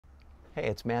Hey,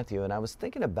 it's Matthew, and I was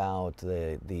thinking about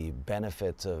the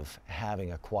benefits of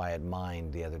having a quiet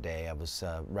mind the other day. I was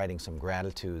writing some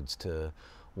gratitudes to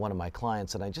one of my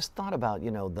clients, and I just thought about,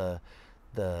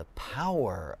 the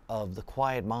power of the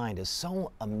quiet mind is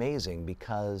so amazing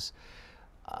because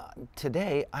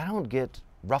today I don't get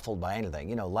ruffled by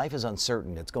anything. Life is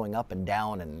uncertain. It's going up and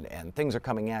down, and things are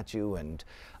coming at you, and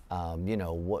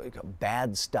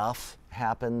bad stuff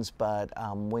happens. But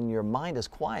when your mind is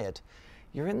quiet,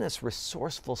 you're in this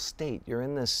resourceful state. You're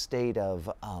in this state of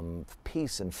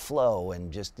peace and flow, and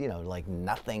just like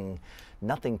nothing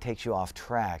takes you off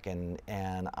track.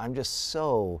 And I'm just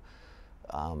so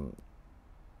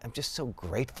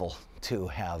grateful to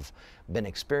have been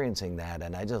experiencing that,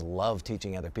 and I just love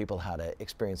teaching other people how to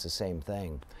experience the same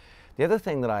thing. The other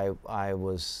thing that I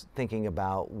was thinking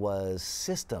about was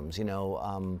systems.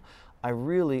 I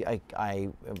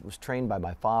was trained by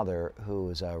my father, who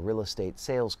is a real estate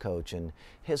sales coach, and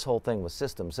his whole thing was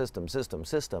systems, systems, systems,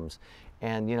 systems.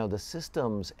 And the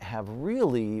systems have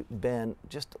really been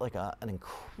just like an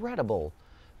incredible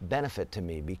benefit to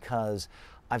me because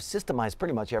I've systemized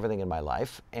pretty much everything in my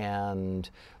life, and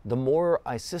the more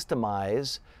I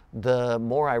systemize, the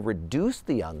more I reduce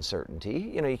the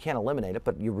uncertainty. You can't eliminate it,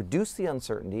 but you reduce the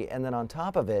uncertainty, and then on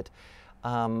top of it,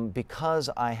 because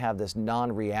I have this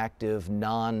non-reactive,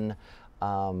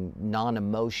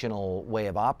 non-emotional way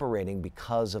of operating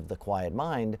because of the quiet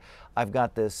mind, I've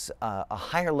got this a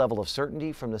higher level of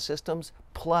certainty from the systems,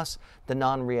 plus the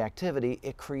non-reactivity.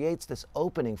 It creates this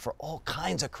opening for all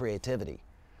kinds of creativity.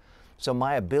 So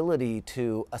my ability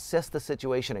to assess the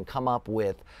situation and come up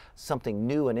with something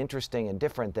new and interesting and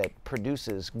different that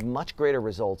produces much greater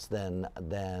results than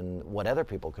what other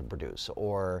people could produce.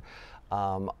 Or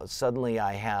suddenly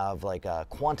I have like a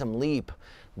quantum leap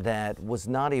that was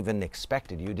not even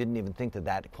expected. You didn't even think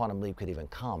that quantum leap could even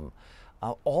come.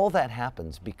 All that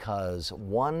happens because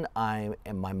one, my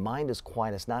mind is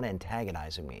quiet, it's not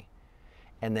antagonizing me.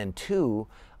 And then two,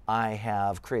 I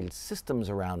have created systems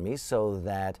around me so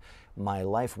that my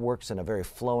life works in a very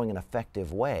flowing and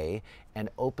effective way and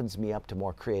opens me up to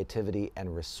more creativity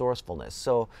and resourcefulness.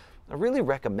 So I really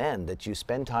recommend that you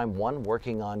spend time, one,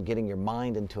 working on getting your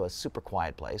mind into a super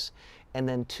quiet place, and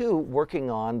then two, working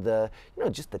on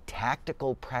just the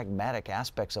tactical, pragmatic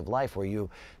aspects of life where you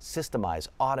systemize,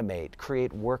 automate,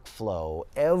 create workflow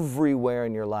everywhere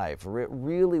in your life.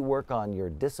 Really work on your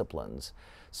disciplines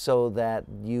so that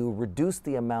you reduce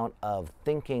the amount of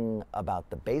thinking about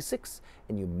the basics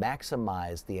and you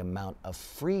maximize the amount of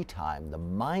free time, the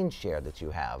mind share that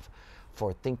you have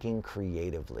for thinking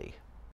creatively.